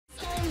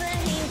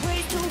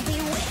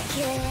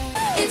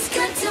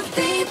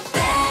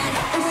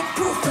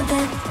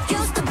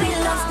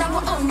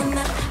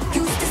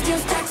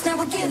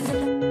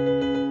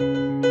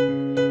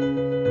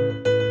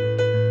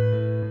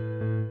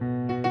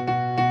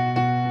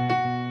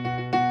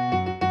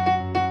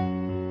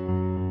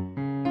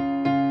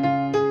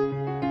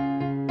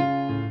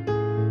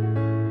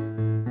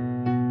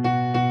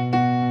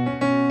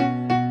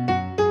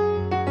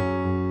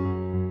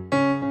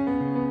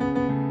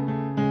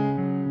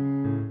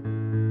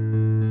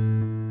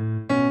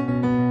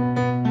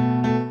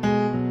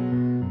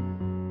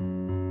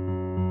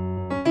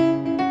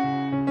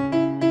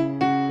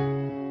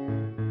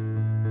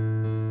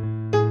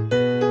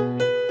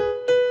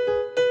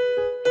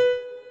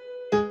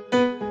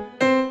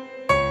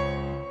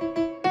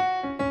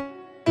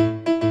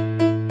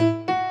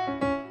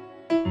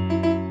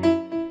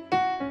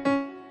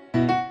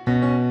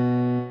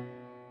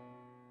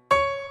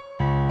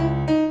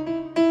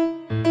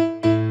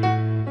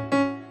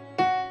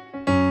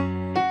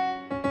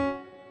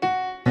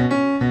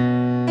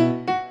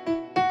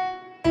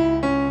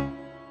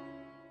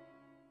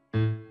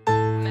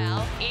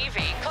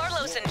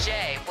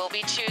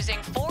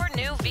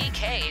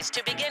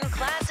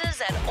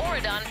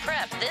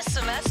Prep this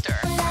semester.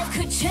 Your life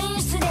could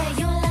change today.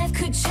 Your life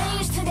could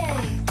change today.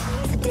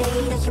 The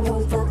day that you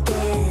won't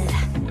forget.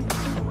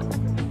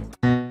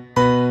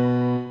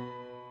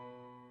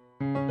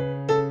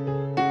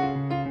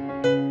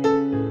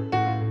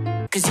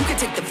 Cause you can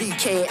take the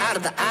VK out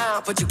of the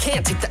out, but you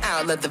can't take the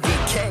out of the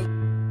VK.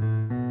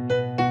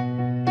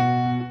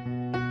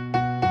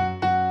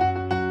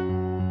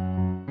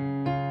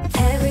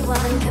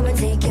 Everyone, come and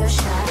take your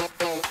shot.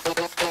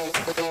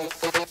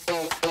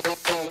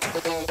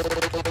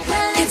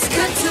 It's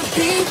good to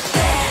be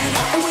bad,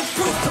 and we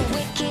prove the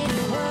wicked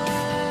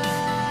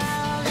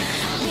world.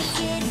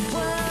 Wicked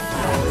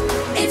world.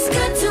 It's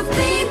good to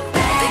be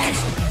bad.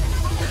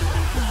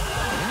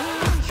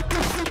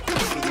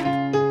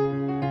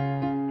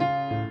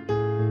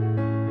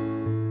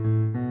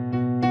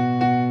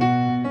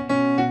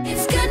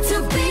 It's good to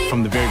be.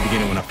 From the very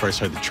beginning, when I first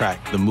heard the track,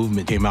 the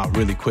movement came out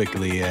really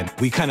quickly, and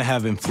we kind of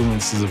have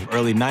influences of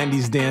early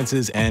 90s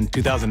dances and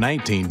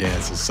 2019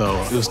 dances,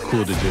 so it was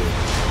cool to do.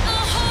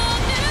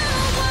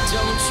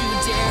 Don't you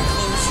dare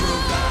close your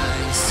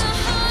eyes.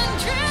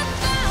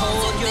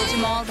 Hold your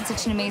Jamal did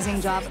such an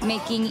amazing job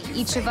making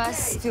each of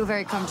us feel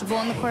very comfortable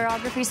in the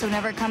choreography, so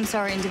whenever it comes to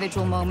our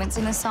individual moments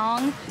in the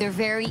song, they're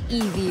very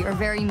Evie, or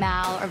very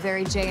Mal, or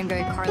very Jay, and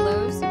very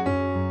Carlos.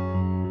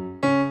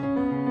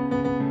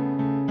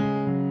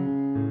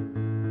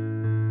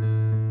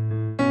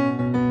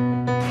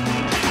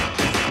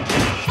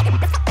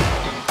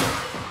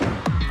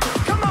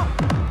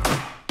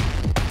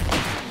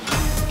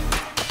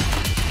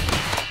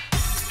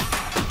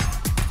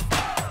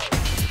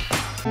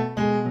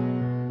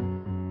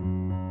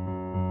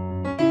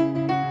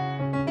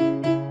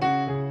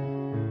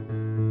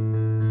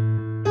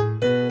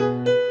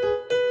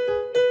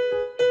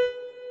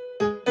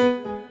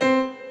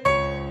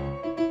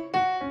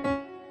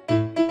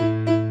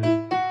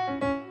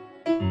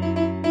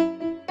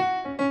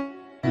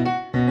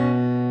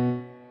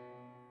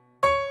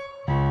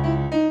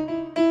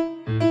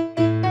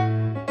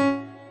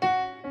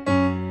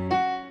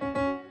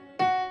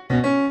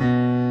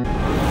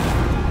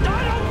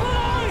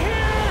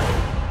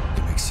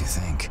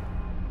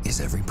 Is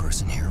every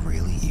person here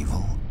really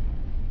evil?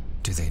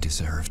 Do they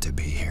deserve to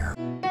be here?